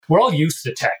We're all used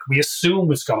to tech. We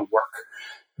assume it's going to work.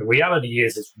 The reality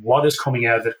is what is coming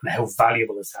out of it and how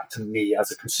valuable is that to me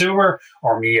as a consumer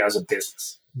or me as a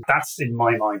business. That's, in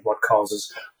my mind, what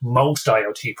causes most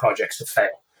IoT projects to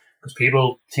fail, because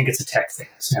people think it's a tech thing.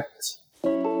 It's never is.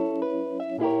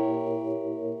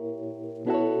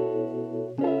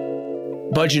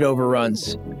 Budget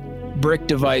overruns, brick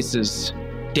devices,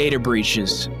 data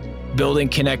breaches. Building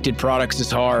connected products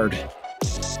is hard.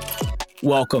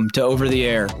 Welcome to Over the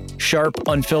Air. Sharp,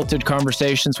 unfiltered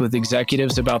conversations with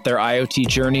executives about their IoT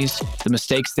journeys, the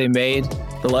mistakes they made,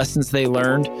 the lessons they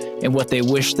learned, and what they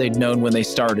wish they'd known when they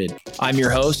started. I'm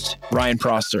your host, Ryan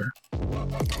Prosser.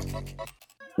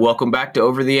 Welcome back to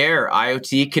Over the Air,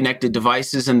 IoT, connected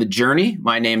devices, and the journey.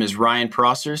 My name is Ryan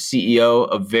Prosser, CEO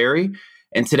of Very.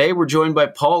 And today we're joined by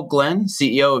Paul Glenn,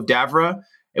 CEO of Davra.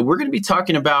 And we're going to be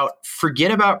talking about, forget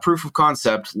about proof of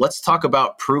concept. Let's talk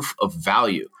about proof of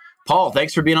value. Paul,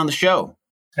 thanks for being on the show.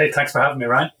 Hey, thanks for having me,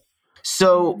 Ryan.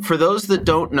 So for those that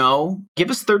don't know,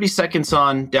 give us 30 seconds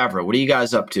on Davra. What are you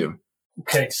guys up to?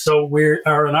 Okay, so we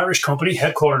are an Irish company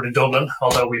headquartered in Dublin,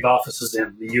 although we've offices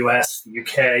in the US, the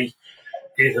UK,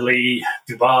 Italy,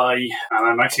 Dubai, and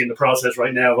I'm actually in the process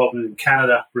right now of opening in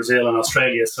Canada, Brazil, and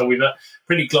Australia. So we've a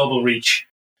pretty global reach.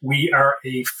 We are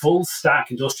a full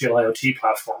stack industrial IoT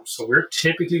platform. So we're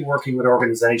typically working with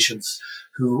organizations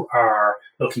who are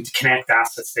looking to connect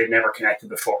assets they've never connected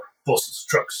before. Buses,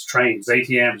 trucks, trains,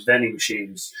 ATMs, vending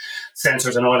machines,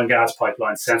 sensors in oil and gas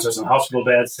pipelines, sensors in hospital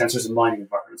beds, sensors in mining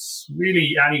environments,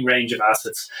 really any range of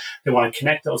assets. They want to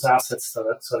connect those assets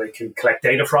so they can collect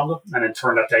data from them and then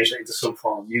turn that data into some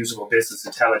form of usable business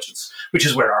intelligence, which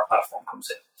is where our platform comes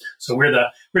in. So we're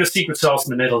the secret sauce in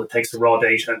the middle that takes the raw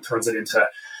data and turns it into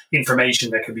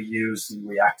information that can be used and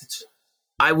reacted to.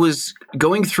 I was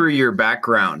going through your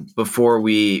background before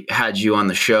we had you on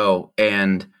the show,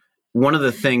 and one of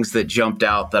the things that jumped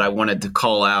out that I wanted to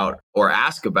call out or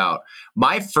ask about,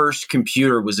 my first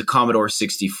computer was a Commodore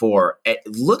 64. It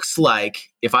looks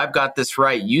like, if I've got this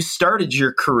right, you started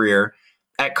your career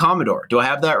at Commodore. Do I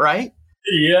have that right?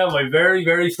 Yeah, my very,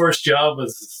 very first job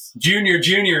was junior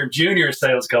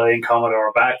sales guy in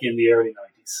Commodore back in the early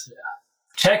 90s. Yeah.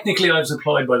 Technically, I was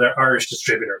employed by their Irish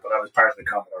distributor, but I was part of the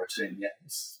Commodore team. Yeah, it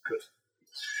was good.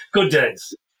 Good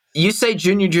days. You say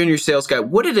junior sales guy.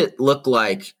 What did it look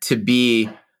like to be,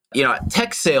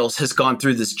 tech sales has gone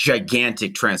through this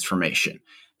gigantic transformation.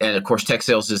 And of course, tech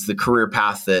sales is the career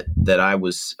path that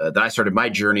I started my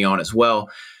journey on as well.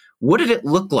 What did it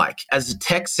look like as a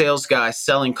tech sales guy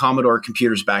selling Commodore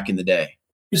computers back in the day?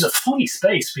 It was a funny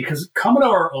space because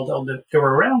Commodore, although they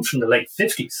were around from the late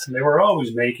 50s, and they were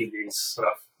always making these sort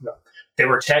of, they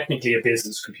were technically a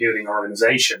business computing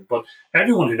organization, but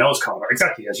everyone who knows Commodore,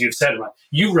 exactly as you've said,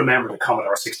 you remember the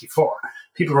Commodore 64.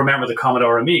 People remember the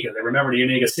Commodore Amiga. They remember the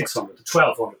Amiga 600, the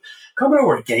 1200. Commodore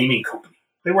were a gaming company.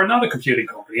 They were not a computing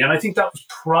company. And I think that was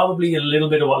probably a little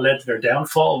bit of what led to their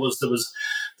downfall. Was there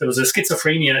was a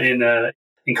schizophrenia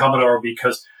in Commodore,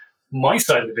 because my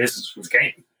side of the business was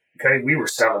gaming. Okay, we were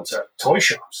selling to toy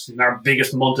shops, and our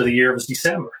biggest month of the year was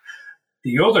December.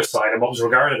 The other side, and what was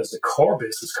regarded as the core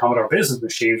business, Commodore Business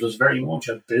Machines, was very much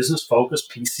a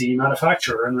business-focused PC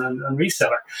manufacturer and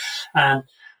reseller. And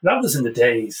that was in the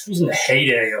days, it was in the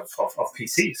heyday of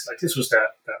PCs. Like, this was the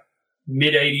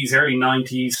mid-'80s, early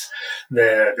 90s.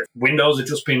 The Windows had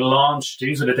just been launched.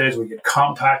 These were the days where you had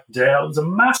Compaq, Dell. It was a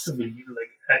massively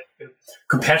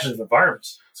competitive environment.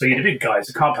 So you had the big guys,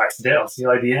 the Compaqs, the Dells, the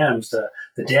IBMs, the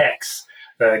DECs,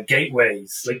 the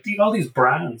Gateways, all these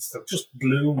brands that just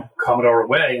blew Commodore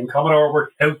away. And Commodore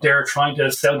were out there trying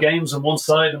to sell games on one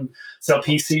side and sell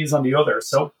PCs on the other.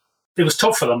 So it was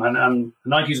tough for them. And the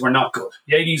 90s were not good.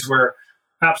 The 80s were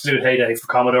absolute heyday for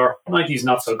Commodore. 90s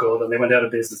not so good, and they went out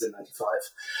of business in 95.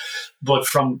 But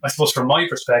from my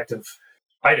perspective,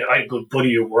 I had a good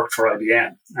buddy who worked for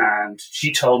IBM, and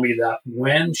she told me that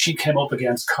when she came up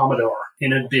against Commodore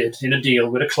in a deal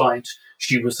with a client,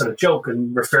 she would sort of joke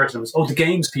and refer to them as, the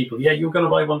games people. Yeah, you're going to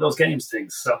buy one of those games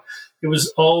things. So it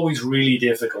was always really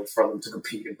difficult for them to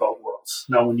compete in both worlds.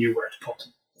 No one knew where to put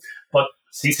them. But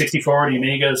C64, the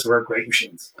Amigas were great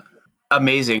machines.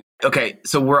 Amazing. Okay,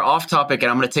 so we're off topic,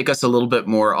 and I'm going to take us a little bit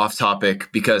more off topic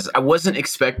because I wasn't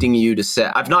expecting you to say,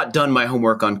 I've not done my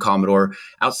homework on Commodore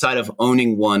outside of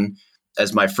owning one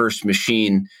as my first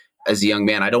machine as a young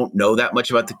man. I don't know that much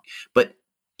about but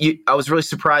I was really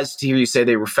surprised to hear you say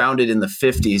they were founded in the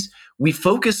 50s. We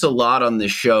focus a lot on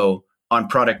this show on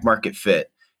product market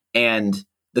fit, and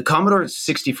the Commodore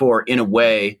 64 in a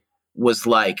way was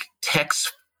like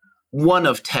one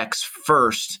of tech's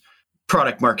first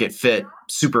product market fit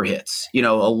super hits. A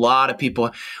lot of people.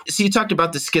 So you talked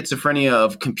about the schizophrenia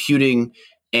of computing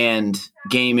and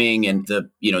gaming and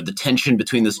the tension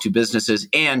between those two businesses.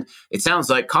 And it sounds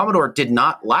like Commodore did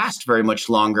not last very much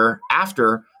longer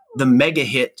after the mega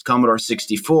hit Commodore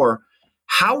 64.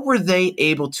 How were they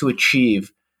able to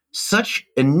achieve such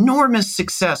enormous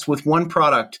success with one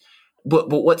product, but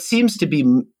what seems to be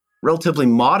relatively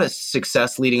modest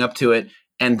success leading up to it,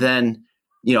 and then,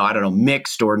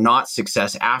 mixed or not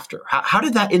success after? How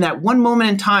did that, in that one moment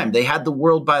in time, they had the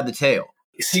world by the tail?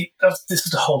 You see, this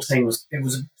is the whole thing. It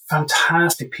was a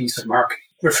fantastic piece of marketing.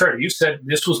 You said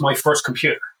this was my first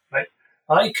computer, right?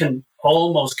 I can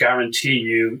almost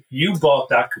guarantee you bought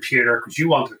that computer because you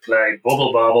wanted to play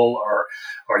Bubble Bobble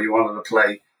or you wanted to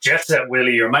play Jet Set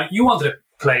Willy or Mike. You wanted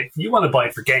to buy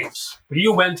it for games. But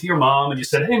you went to your mom and you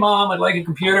said, "Hey, Mom, I'd like a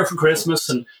computer for Christmas."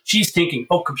 And she's thinking,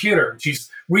 "Oh, computer." And she's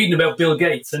reading about Bill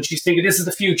Gates and she's thinking, this is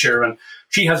the future. And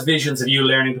she has visions of you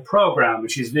learning to program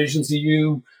and she has visions of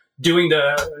you doing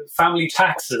the family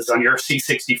taxes on your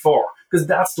C64 because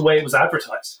that's the way it was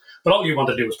advertised. But all you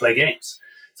wanted to do was play games.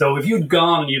 So if you'd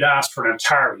gone and you'd asked for an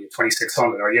Atari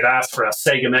 2600 or you'd asked for a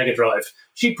Sega Mega Drive,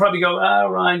 she'd probably go,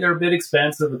 Ryan, they're a bit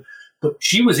expensive. But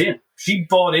she was in. She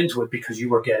bought into it because you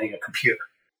were getting a computer.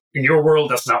 In your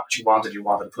world, that's not what you wanted. You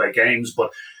wanted to play games.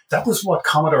 But that was what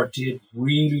Commodore did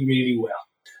really, really well.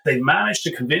 They managed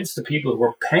to convince the people who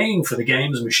were paying for the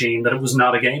games machine that it was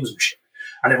not a games machine.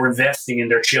 And they were investing in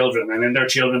their children and in their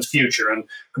children's future. And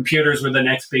computers were the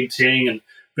next big thing. And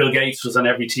Bill Gates was on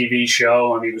every TV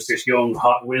show. And he was this young,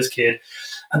 hot whiz kid.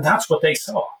 And that's what they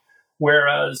saw.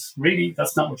 Whereas, really,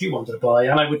 that's not what you wanted to buy.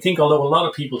 And I would think, although a lot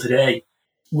of people today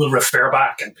will refer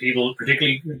back, and people,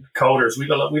 particularly coders, we've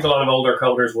a lot of older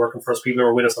coders working for us, people who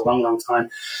are with us a long, long time.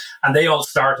 And they all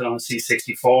started on a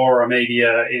C64, or maybe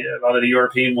a lot of the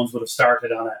European ones would have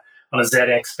started on a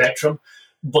ZX Spectrum.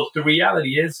 But the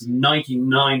reality is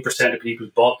 99% of people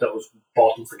bought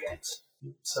them for games.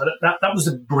 So that was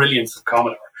the brilliance of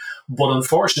Commodore. But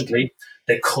unfortunately,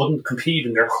 they couldn't compete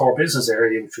in their core business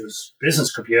area, which was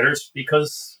business computers,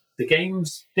 because the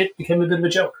games became a bit of a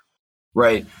joke.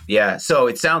 Right. Yeah. So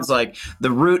it sounds like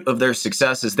the root of their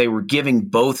success is they were giving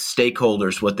both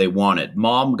stakeholders what they wanted.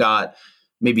 Mom got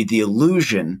maybe the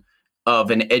illusion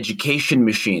of an education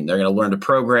machine. They're going to learn to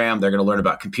program. They're going to learn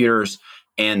about computers.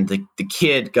 And the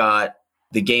kid got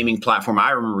the gaming platform.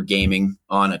 I remember gaming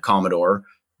on a Commodore,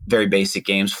 very basic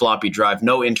games, floppy drive,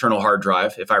 no internal hard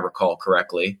drive, if I recall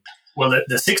correctly. Well,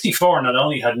 the 64 not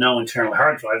only had no internal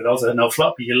hard drive, it also had no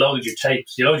floppy. You loaded your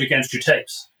tapes. You loaded against your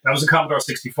tapes. That was the Commodore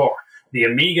 64. The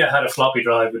Amiga had a floppy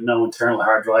drive with no internal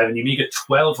hard drive, and the Amiga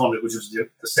 1200, which was the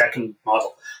second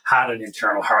model, had an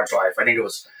internal hard drive. I think it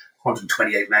was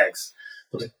 128 megs.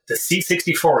 But the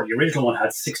C64, the original one, had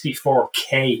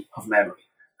 64K of memory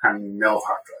and no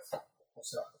hard drive.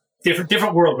 So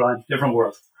different world, Ryan. Different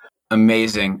world.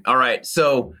 Amazing. All right.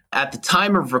 So at the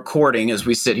time of recording, as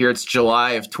we sit here, it's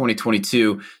July of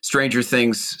 2022. Stranger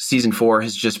Things season 4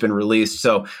 has just been released.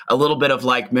 So a little bit of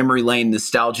like memory lane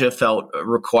nostalgia felt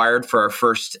required for our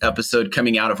first episode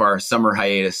coming out of our summer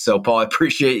hiatus. So Paul, I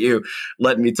appreciate you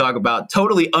letting me talk about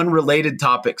totally unrelated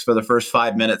topics for the first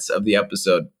 5 minutes of the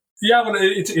episode. Yeah, but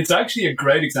it's actually a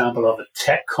great example of a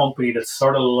tech company that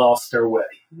sort of lost their way.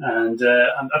 And it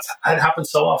happens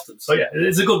so often. So yeah,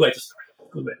 it's a good way to start.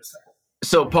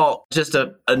 So, Paul, just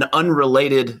an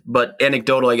unrelated but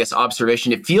anecdotal, I guess,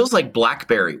 observation. It feels like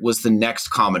BlackBerry was the next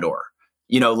Commodore.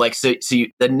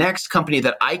 The next company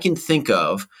that I can think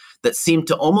of that seemed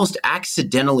to almost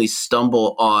accidentally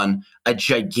stumble on a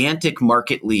gigantic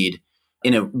market lead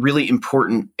in a really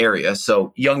important area.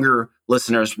 So younger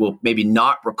listeners will maybe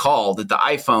not recall that the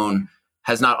iPhone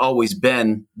has not always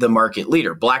been the market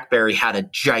leader. BlackBerry had a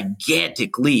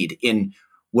gigantic lead in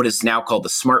what is now called the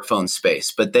smartphone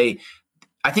space. But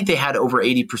I think they had over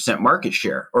 80% market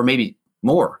share, or maybe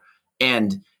more.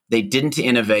 And they didn't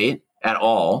innovate at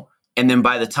all. And then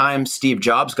by the time Steve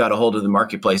Jobs got a hold of the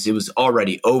marketplace, it was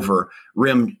already over.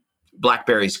 RIM,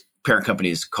 BlackBerry's parent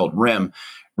company is called RIM,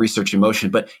 Research in Motion.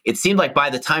 But it seemed like by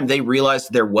the time they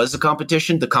realized there was a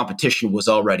competition, the competition was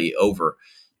already over.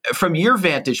 From your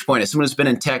vantage point, as someone who's been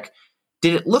in tech,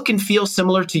 did it look and feel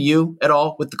similar to you at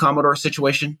all with the Commodore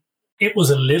situation? It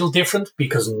was a little different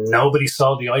because nobody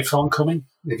saw the iPhone coming.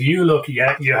 If you look, you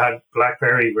had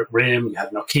BlackBerry with RIM, you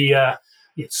had Nokia,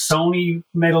 Sony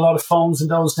made a lot of phones in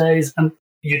those days. And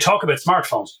you talk about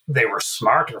smartphones, they were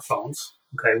smarter phones.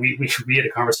 Okay, we had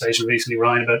a conversation recently,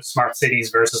 Ryan, about smart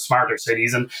cities versus smarter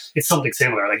cities, and it's something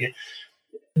similar. Like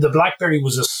the BlackBerry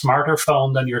was a smarter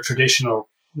phone than your traditional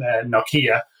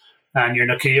Nokia, and your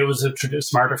Nokia was a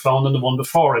smarter phone than the one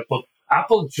before it. But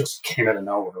Apple just came out of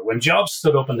nowhere. When Jobs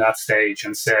stood up on that stage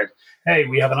and said, hey,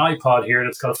 we have an iPod here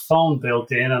that's got a phone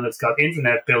built in and it's got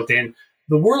internet built in,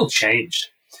 the world changed.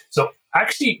 So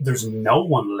actually, there's no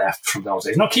one left from those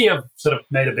days. Nokia sort of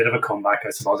made a bit of a comeback,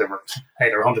 I suppose.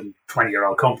 They're a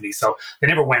 120-year-old company, so they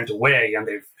never went away, and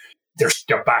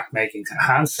they're back making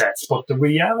handsets. But the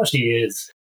reality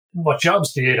is, what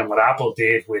Jobs did and what Apple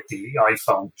did with the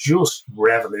iPhone just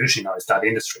revolutionized that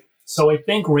industry. So I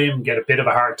think RIM get a bit of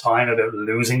a hard time about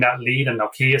losing that lead, and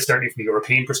Nokia, certainly from the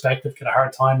European perspective, get a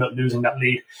hard time about losing that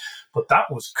lead. But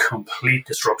that was complete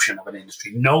disruption of an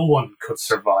industry. No one could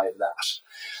survive that.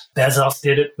 Bezos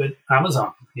did it with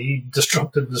Amazon. He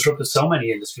disrupted so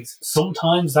many industries.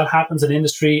 Sometimes that happens in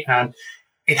industry, and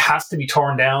it has to be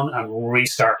torn down and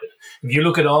restarted. If you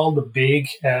look at all the big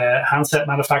handset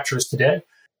manufacturers today,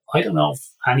 I don't know if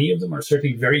any of them, or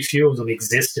certainly very few of them,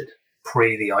 existed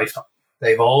pre the iPhone.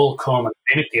 They've all come and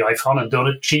mimicked the iPhone and done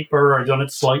it cheaper, or done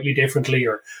it slightly differently,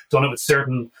 or done it with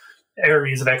certain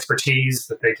areas of expertise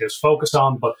that they just focus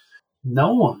on. But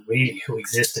no one really who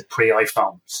existed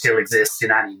pre-iPhone still exists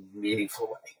in any meaningful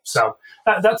way. So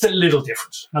that's a little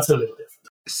different.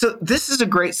 So this is a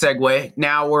great segue.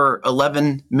 Now we're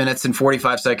 11 minutes and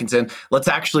 45 seconds in. Let's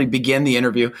actually begin the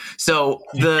interview. So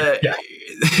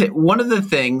one of the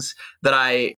things that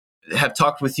I have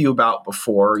talked with you about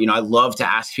before, I love to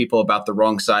ask people about the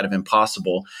wrong side of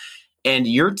impossible. And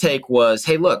your take was,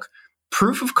 hey, look,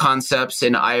 proof of concepts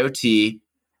in IoT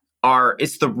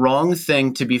it's the wrong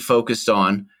thing to be focused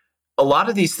on. A lot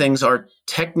of these things are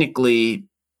technically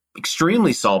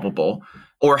extremely solvable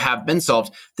or have been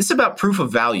solved. This is about proof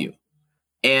of value.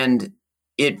 And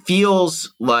it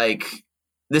feels like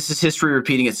this is history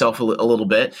repeating itself a little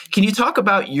bit. Can you talk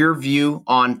about your view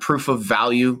on proof of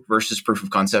value versus proof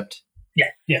of concept?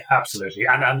 Yeah, absolutely.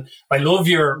 And I love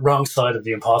your wrong side of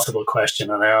the impossible question.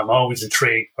 And I'm always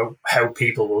intrigued about how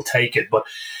people will take it. But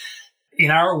in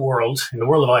our world, in the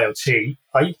world of IoT,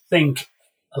 I think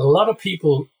a lot of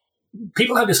people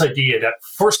have this idea that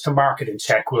first to market in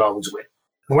tech will always win.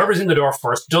 Whoever's in the door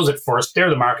first does it first. They're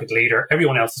the market leader.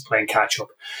 Everyone else is playing catch up.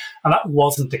 And that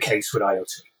wasn't the case with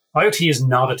IoT. IoT is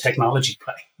not a technology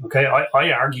play. Okay,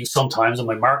 I argue sometimes, and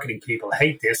my marketing people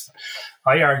hate this,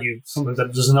 I argue sometimes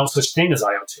that there's no such thing as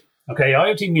IoT. Okay,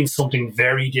 IoT means something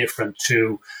very different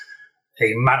to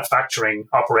a manufacturing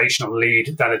operational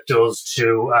lead than it does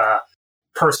to a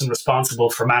person responsible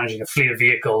for managing a fleet of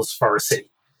vehicles for a city.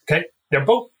 Okay, they're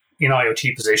both in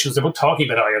IoT positions. They're both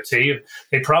talking about IoT.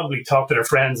 They probably talk to their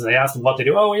friends and they ask them what they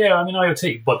do. Oh yeah, I'm in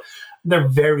IoT, but they're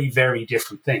very, very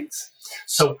different things.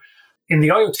 So in the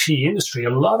IoT industry, a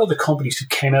lot of the companies who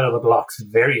came out of the blocks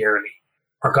very early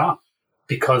are gone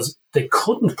because they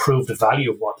couldn't prove the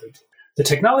value of what they do. The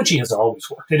technology has always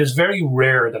worked. It is very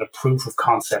rare that a proof of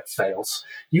concept fails.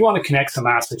 You want to connect some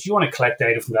assets. You want to collect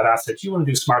data from that asset. You want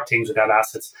to do smart things with that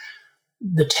assets.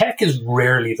 The tech is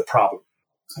rarely the problem.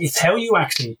 It's how you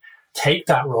actually take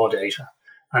that raw data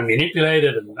and manipulate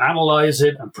it and analyze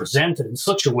it and present it in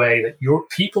such a way that your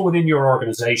people within your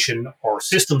organization or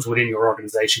systems within your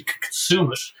organization can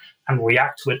consume it and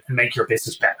react to it and make your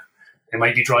business better. They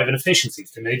might be driving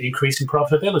efficiencies. They may be increasing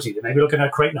profitability. They may be looking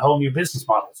at creating whole new business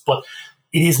models. But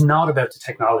it is not about the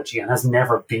technology and has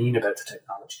never been about the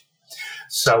technology.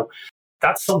 So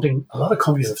that's something a lot of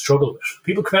companies have struggled with.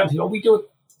 People come out and say, we do it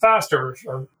faster,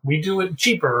 or we do it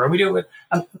cheaper, or we do it.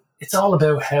 And it's all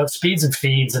about how speeds and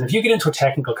feeds. And if you get into a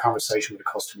technical conversation with a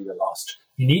customer, you're lost.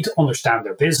 You need to understand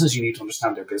their business. You need to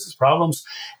understand their business problems.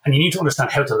 And you need to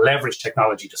understand how to leverage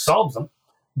technology to solve them.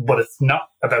 But it's not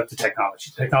about the technology.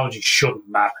 Technology shouldn't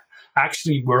matter.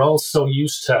 Actually, we're all so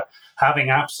used to having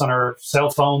apps on our cell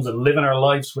phones and living our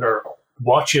lives with our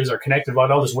watches or connected with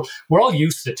all this. We're all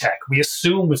used to the tech. We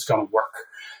assume it's going to work.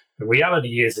 The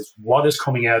reality is what is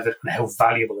coming out of it and how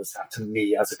valuable is that to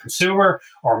me as a consumer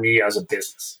or me as a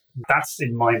business. That's,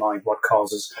 in my mind, what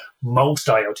causes most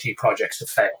IoT projects to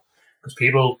fail, because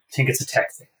people think it's a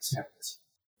tech thing. It's never is.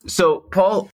 So,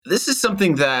 Paul, this is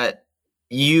something that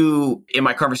in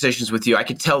my conversations with you, I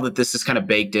could tell that this is kind of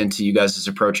baked into you guys'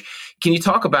 approach. Can you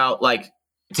talk about,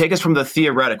 take us from the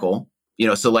theoretical,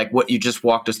 so like what you just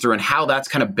walked us through and how that's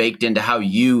kind of baked into how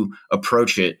you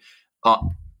approach it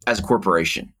as a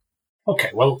corporation?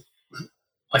 Okay, well,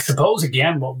 I suppose,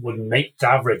 again, what would make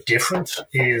Davra different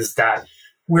is that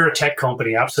we're a tech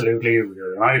company, absolutely.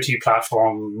 We're an IoT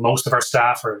platform. Most of our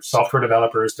staff are software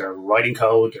developers. They're writing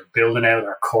code. They're building out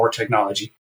our core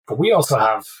technology. But we also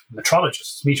have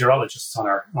metrologists, meteorologists on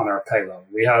our payroll.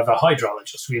 We have a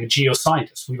hydrologist. We have a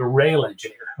geoscientist. We have a rail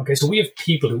engineer. Okay, so we have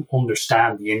people who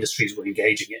understand the industries we're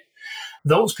engaging in.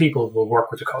 Those people will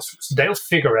work with the customers. They'll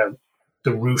figure out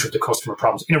the root of the customer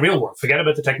problems in a real world. Forget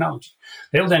about the technology.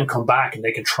 They'll then come back and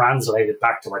they can translate it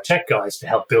back to our tech guys to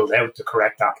help build out the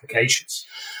correct applications.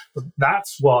 But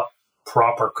that's what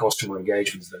proper customer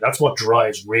engagement. That's what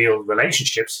drives real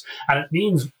relationships. And it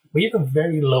means we have a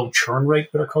very low churn rate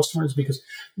with our customers because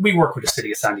we work with the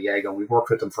city of San Diego and we've worked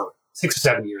with them for 6 or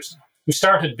 7 years now. We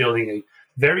started building a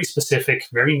very specific,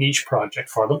 very niche project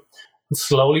for them. And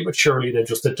slowly but surely, they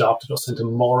just adopted us into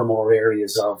more and more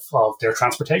areas of their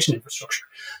transportation infrastructure.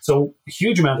 So a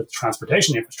huge amount of the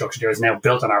transportation infrastructure there is now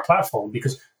built on our platform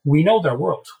because we know their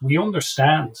world. We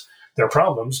understand their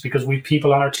problems because we have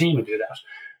people on our team who do that.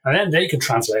 And then they can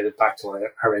translate it back to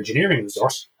our engineering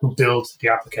resource who build the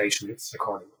application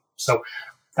accordingly. So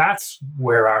that's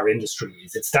where our industry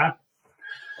is. It's that,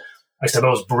 I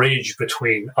suppose, bridge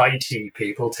between IT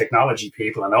people, technology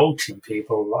people, and OT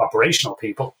people, operational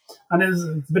people. And it's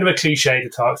a bit of a cliche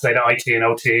to say that IT and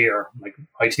OT are like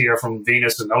IT are from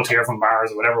Venus and OT are from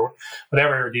Mars or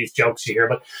whatever these jokes you hear.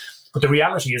 But the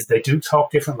reality is they do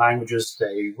talk different languages.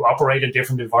 They operate in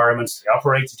different environments. They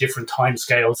operate at different time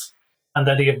scales. And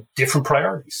then they have different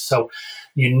priorities. So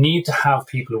you need to have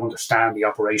people who understand the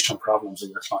operational problems of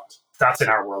your client. That's in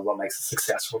our world what makes a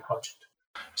successful project.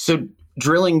 So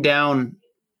drilling down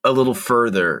a little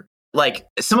further, like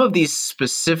some of these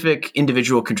specific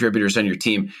individual contributors on your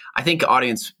team, I think the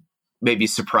audience may be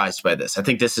surprised by this. I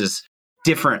think this is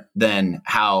different than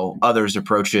how others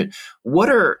approach it. What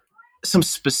are some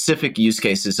specific use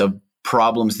cases of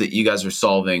problems that you guys are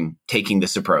solving taking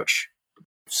this approach?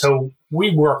 So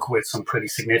we work with some pretty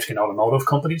significant automotive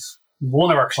companies.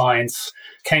 One of our clients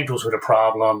came to us with a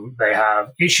problem. They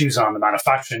have issues on the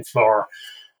manufacturing floor.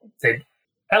 They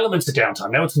elements of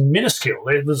downtime. Now it's minuscule.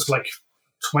 It was like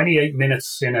 28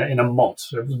 minutes in a month.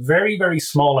 It was very, very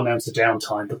small amounts of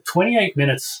downtime. But 28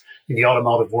 minutes in the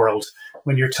automotive world,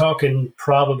 when you're talking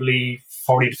probably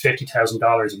 $40,000 to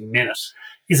 $50,000 a minute,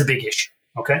 is a big issue.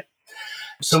 Okay,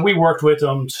 so we worked with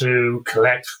them to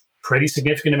collect pretty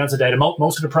significant amounts of data.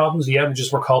 Most of the problems, the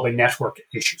outages were caused by network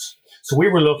issues. So we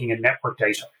were looking at network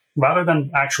data. Rather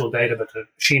than actual data about the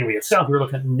machinery itself, we were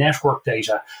looking at network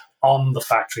data on the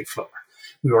factory floor.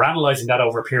 We were analyzing that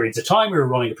over periods of time. We were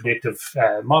running a predictive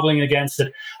modeling against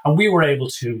it. And we were able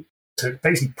to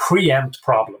basically preempt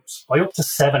problems by up to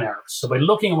 7 hours. So by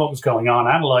looking at what was going on,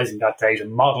 analyzing that data,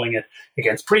 modeling it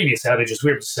against previous outages,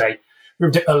 we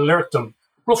were to alert them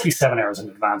roughly 7 hours in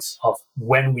advance of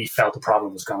when we felt the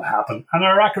problem was going to happen. And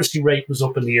our accuracy rate was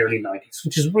up in the early 90s,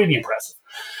 which is really impressive.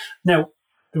 Now,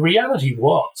 the reality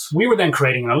was we were then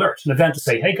creating an alert, an event to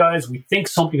say, hey guys, we think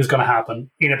something is going to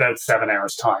happen in about 7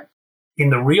 hours' time. In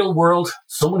the real world,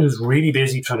 someone who's really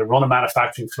busy trying to run a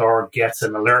manufacturing floor gets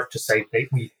an alert to say,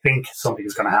 we think something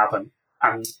is going to happen,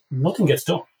 and nothing gets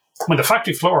done. When the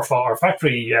factory floor or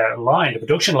factory line, the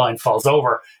production line falls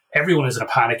over, everyone is in a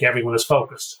panic, everyone is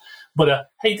focused. But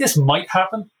hey, this might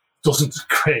happen, doesn't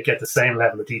get the same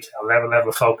level of detail, level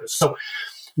of focus. So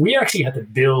we actually had to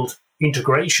build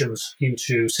integrations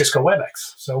into Cisco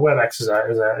WebEx. So WebEx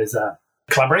is a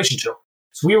collaboration tool.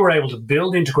 So we were able to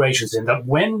build integrations in that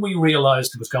when we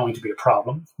realized there was going to be a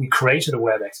problem, we created a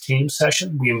WebEx Teams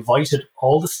session. We invited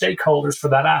all the stakeholders for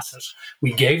that asset.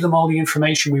 We gave them all the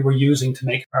information we were using to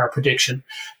make our prediction.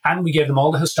 And we gave them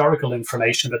all the historical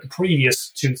information that the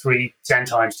previous 2, 3, 10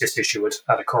 times this issue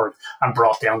had occurred and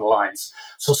brought down the lines.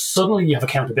 So suddenly you have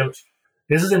accountability.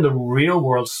 This is in the real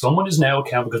world. Someone is now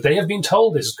accountable because they have been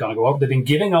told this is going to go over. They've been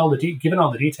given all the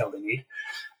detail they need.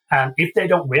 And if they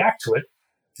don't react to it,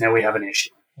 now we have an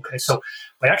issue. Okay, so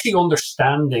by actually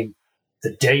understanding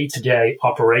the day-to-day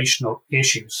operational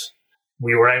issues,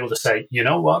 we were able to say, you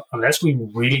know what, unless we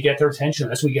really get their attention,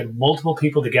 unless we get multiple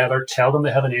people together, tell them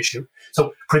they have an issue.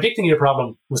 So predicting your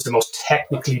problem was the most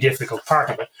technically difficult part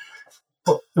of it,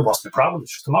 but it wasn't a problem,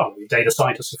 it's just a model. We data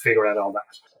scientists to figure out all that.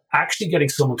 Actually getting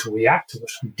someone to react to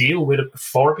it, deal with it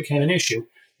before it became an issue,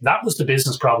 that was the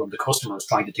business problem the customer was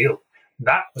trying to deal with.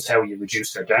 That was how you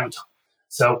reduce their downtime.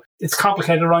 So it's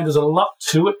complicated, Ryan. There's a lot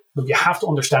to it, but you have to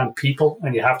understand people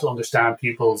and you have to understand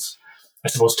people's, I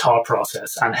suppose, thought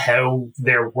process and how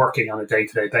they're working on a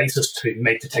day-to-day basis to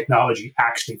make the technology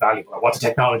actually valuable, or what the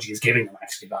technology is giving them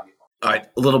actually valuable. All right,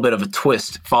 a little bit of a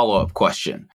twist follow-up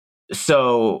question.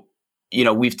 So,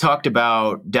 we've talked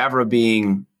about Davra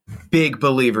being big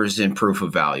believers in proof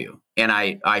of value, and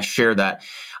I share that.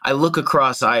 I look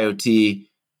across IoT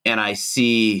and I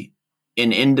see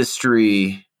an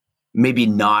industry maybe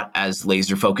not as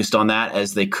laser focused on that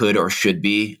as they could or should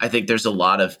be. I think there's a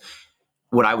lot of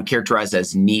what I would characterize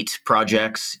as neat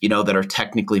projects, that are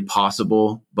technically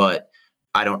possible, but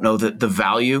I don't know that the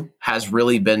value has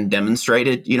really been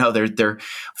demonstrated. They're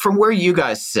from where you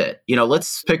guys sit,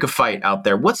 let's pick a fight out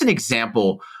there. What's an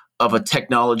example of a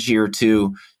technology or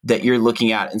two that you're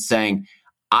looking at and saying,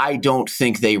 I don't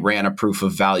think they ran a proof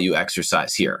of value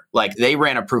exercise here. Like they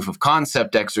ran a proof of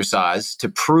concept exercise to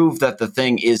prove that the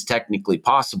thing is technically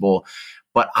possible.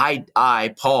 But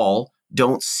I, Paul,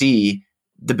 don't see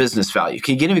the business value.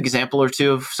 Can you give an example or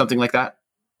two of something like that?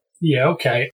 Yeah,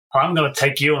 okay. I'm going to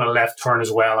take you on a left turn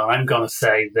as well. And I'm going to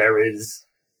say there is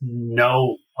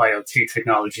no IoT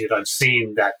technology that I've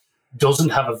seen that doesn't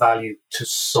have a value to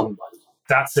somebody.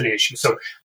 That's an issue. So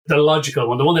the logical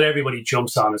one, the one that everybody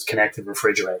jumps on, is connected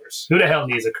refrigerators. Who the hell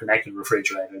needs a connected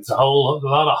refrigerator? There's a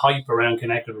lot of hype around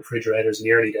connected refrigerators in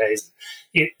the early days.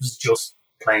 It was just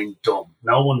plain dumb.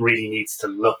 No one really needs to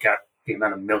look at the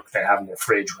amount of milk they have in their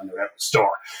fridge when they're at the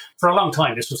store. For a long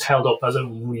time, this was held up as a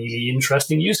really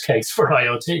interesting use case for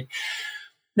IoT.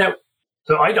 Now,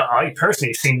 so I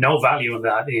personally see no value in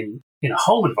that in a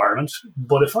home environment,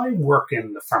 but if I work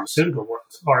in the pharmaceutical world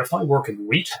or if I work in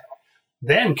retail,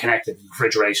 then connected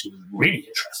refrigeration is really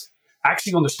interesting.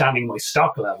 Actually understanding my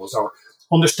stock levels or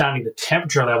understanding the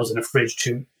temperature levels in a fridge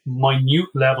to minute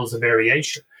levels of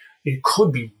variation, it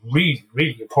could be really,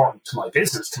 really important to my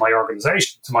business, to my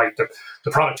organization, to the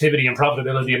productivity and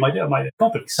profitability of my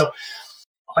company. So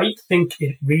I think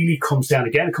it really comes down,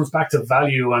 again, it comes back to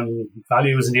value, and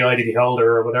value is in the eye of the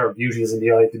beholder, or whatever, beauty is in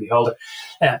the eye of the beholder,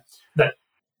 that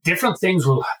different things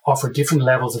will offer different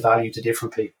levels of value to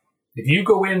different people. If you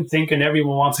go in thinking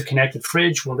everyone wants a connected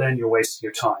fridge, well, then you're wasting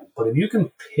your time. But if you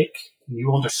can pick and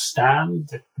you understand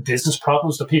the business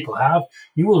problems that people have,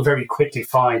 you will very quickly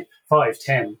find 5,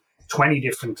 10, 20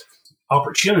 different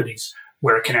opportunities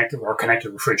where connected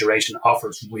refrigeration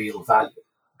offers real value.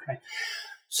 Okay,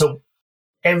 so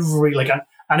every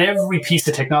piece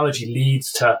of technology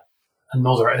leads to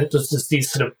another. There's these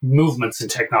sort of movements in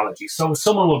technology. So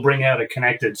someone will bring out a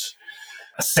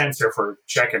sensor for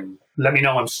checking, let me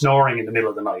know I'm snoring in the middle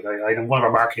of the night. One of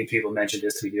our marketing people mentioned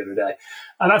this to me the other day.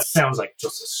 And that sounds like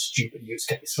just a stupid use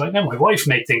case. Right now, my wife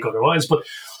may think otherwise, but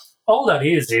all that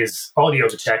is audio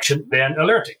detection, then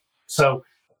alerting. So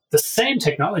the same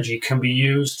technology can be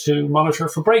used to monitor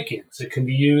for break-ins. It can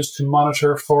be used to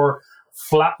monitor for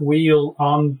flat wheel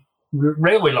on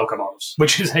railway locomotives,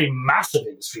 which is a massive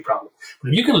industry problem.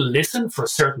 But if you can listen for a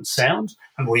certain sound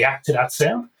and react to that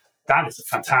sound, that is a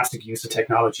fantastic use of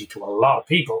technology to a lot of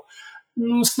people.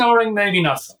 Snoring, maybe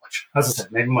not so much. As I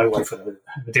said, maybe my wife would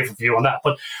have a different view on that.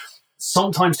 But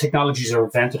sometimes technologies are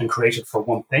invented and created for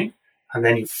one thing, and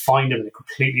then you find them in a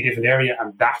completely different area,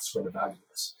 and that's where the value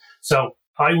is. So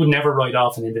I would never write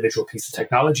off an individual piece of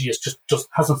technology. It's just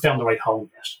hasn't found the right home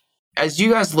yet. As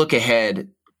you guys look ahead,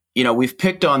 we've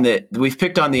picked on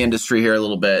the industry here a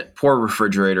little bit. Poor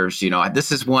refrigerators,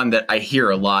 this is one that I hear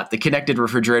a lot. The connected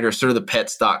refrigerator is sort of the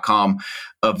pets.com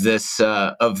of this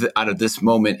out of this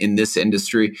moment in this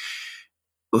industry.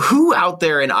 Who out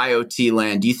there in IoT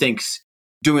land do you think's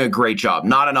doing a great job?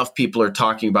 Not enough people are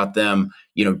talking about them.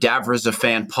 Davra's a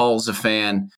fan, Paul's a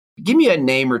fan. Give me a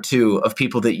name or two of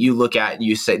people that you look at and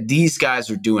you say, these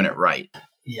guys are doing it right.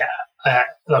 Yeah.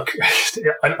 Look,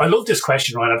 I love this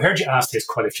question, Ryan. I've heard you ask this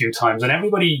quite a few times, and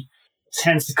everybody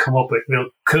tends to come up with real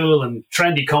cool and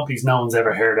trendy companies no one's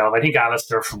ever heard of. I think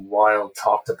Alistair from Wild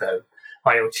talked about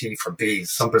IoT for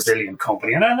Bees, some Brazilian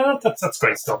company, and that's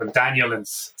great stuff. And Daniel and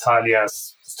Talia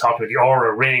has talked about the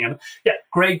Aura Ring, and yeah,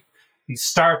 great. These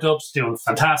startups doing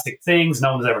fantastic things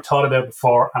no one's ever thought about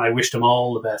before, and I wish them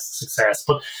all the best success.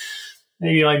 But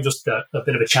maybe I'm just a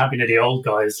bit of a champion of the old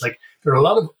guys. Like, there are a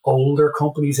lot of older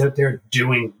companies out there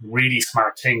doing really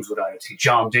smart things with IoT.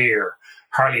 John Deere,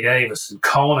 Harley Davidson,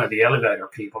 Kona, the elevator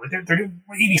people. They're doing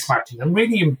really smart things and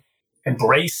really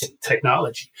embracing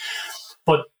technology.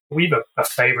 But we have a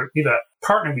favorite. We have a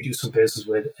partner we do some business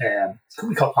with, a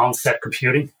company called Onset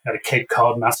Computing out of Cape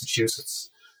Cod, Massachusetts.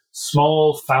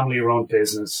 Small family-run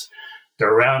business.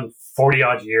 They're around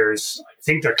 40-odd years. I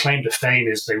think their claim to fame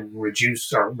is they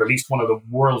released one of the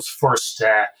world's first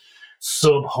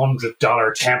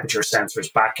sub-$100 temperature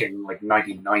sensors back in like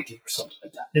 1990 or something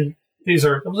like that. And it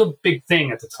was a big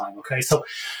thing at the time, okay? So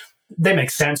they make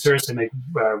sensors, they make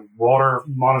water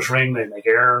monitoring, they make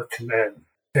air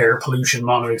pollution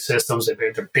monitoring systems.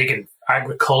 They're big in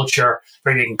agriculture,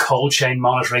 very big in cold chain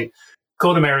monitoring.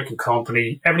 Good American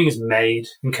company. Everything is made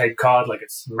in Cape Cod, like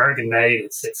it's American made.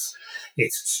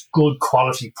 It's good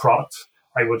quality product.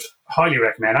 I would highly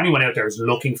recommend anyone out there who's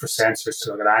looking for sensors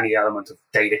to look at any element of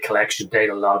data collection,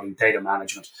 data logging, data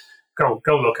management. Go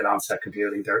look at Onset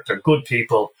Computing. They're good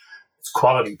people. It's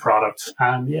quality product,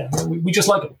 and yeah, we just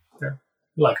like them.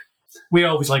 We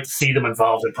always like to see them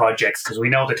involved in projects because we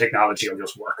know the technology will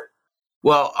just work.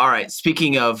 Well, all right.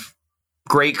 Speaking of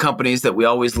great companies that we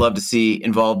always love to see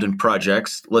involved in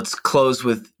projects, let's close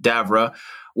with Davra.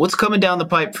 What's coming down the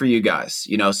pipe for you guys?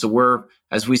 So we're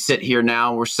as we sit here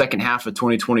now, we're second half of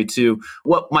 2022.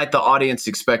 What might the audience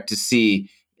expect to see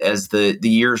as the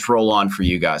years roll on for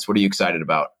you guys? What are you excited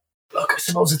about? Look, I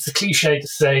suppose it's a cliche to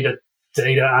say that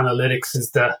data analytics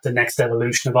is the next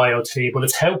evolution of IoT, but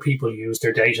it's how people use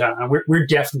their data. And we're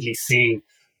definitely seeing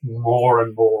more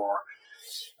and more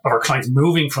of our clients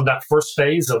moving from that first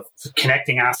phase of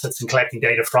connecting assets and collecting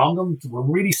data from them. We're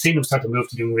really seeing them start to move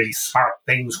to doing really smart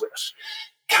things with it.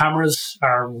 Cameras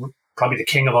are probably the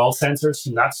king of all sensors,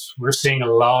 and we're seeing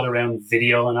a lot around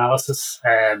video analysis.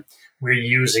 We're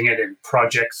using it in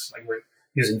projects, like we're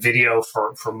using video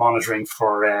for monitoring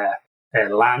for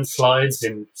landslides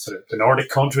in sort of the Nordic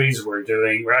countries.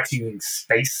 We're actually using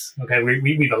space. Okay,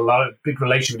 we have a big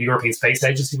relation with the European Space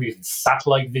Agency. We're using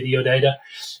satellite video data.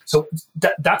 So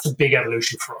that's a big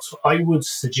evolution for us. I would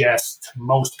suggest to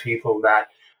most people that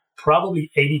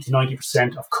probably 80 to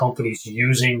 90% of companies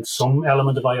using some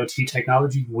element of IoT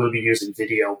technology will be using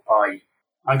video by,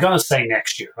 I'm going to say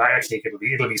next year. I actually think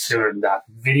it'll be sooner than that.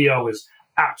 Video is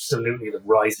absolutely the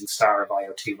rising star of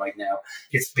IoT right now.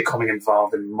 It's becoming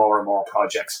involved in more and more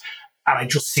projects. And I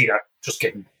just see that just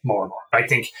getting more and more. I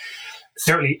think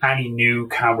certainly any new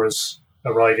cameras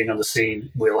arriving on the scene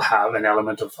will have an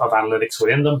element of analytics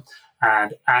within them.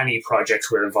 And any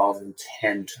projects we're involved in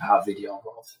tend to have video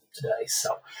involved today.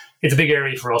 So it's a big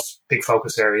area for us, big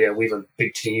focus area. We have a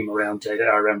big team around data,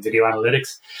 around video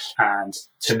analytics. And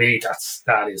to me,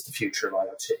 that is the future of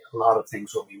IoT. A lot of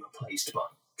things will be replaced by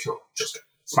just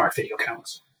smart video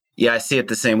cameras. Yeah, I see it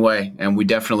the same way, and we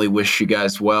definitely wish you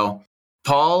guys well.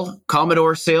 Paul,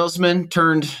 Commodore salesman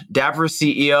turned Davra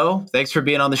CEO, thanks for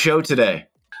being on the show today.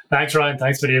 Thanks, Ryan.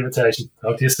 Thanks for the invitation.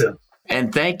 Talk to you soon.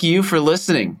 And thank you for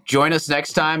listening. Join us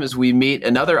next time as we meet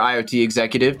another IoT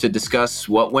executive to discuss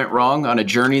what went wrong on a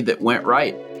journey that went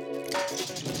right.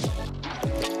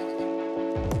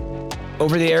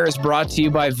 Over the Air is brought to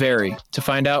you by Very. To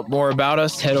find out more about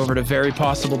us, head over to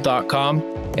verypossible.com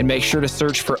and make sure to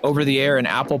search for Over the Air in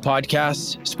Apple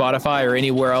Podcasts, Spotify, or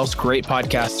anywhere else great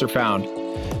podcasts are found.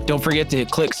 Don't forget to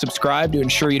click subscribe to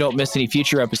ensure you don't miss any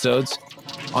future episodes.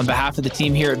 On behalf of the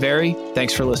team here at Very,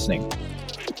 thanks for listening.